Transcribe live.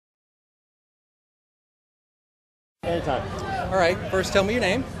Anytime. All right, first tell me your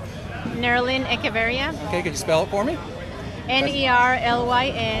name. Nerlyn Echevarria. Okay, could you spell it for me? Nerlyn Echevarria.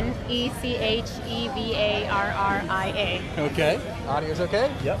 Okay. Audio's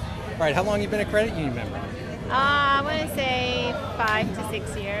okay? Yep. All right, how long you been a credit union member? I want to say 5 to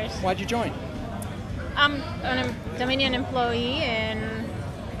 6 years. Why'd you join? I'm a Dominion employee, and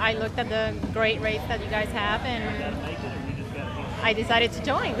I looked at the great rates that you guys have, and I decided to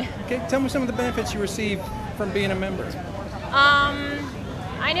join. Okay, tell me some of the benefits you receive from being a member.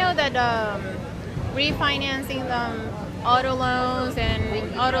 I know that refinancing the auto loans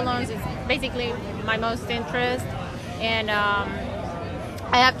is basically my most interest, and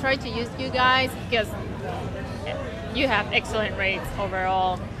I have tried to use you guys because you have excellent rates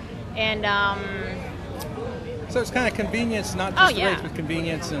overall, and So it's kind of convenience, not just the yeah. rates, but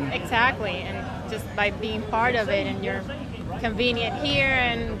convenience and exactly, and just by being part of it, and you're convenient here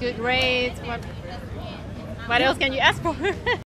and good rates, what else can you ask for?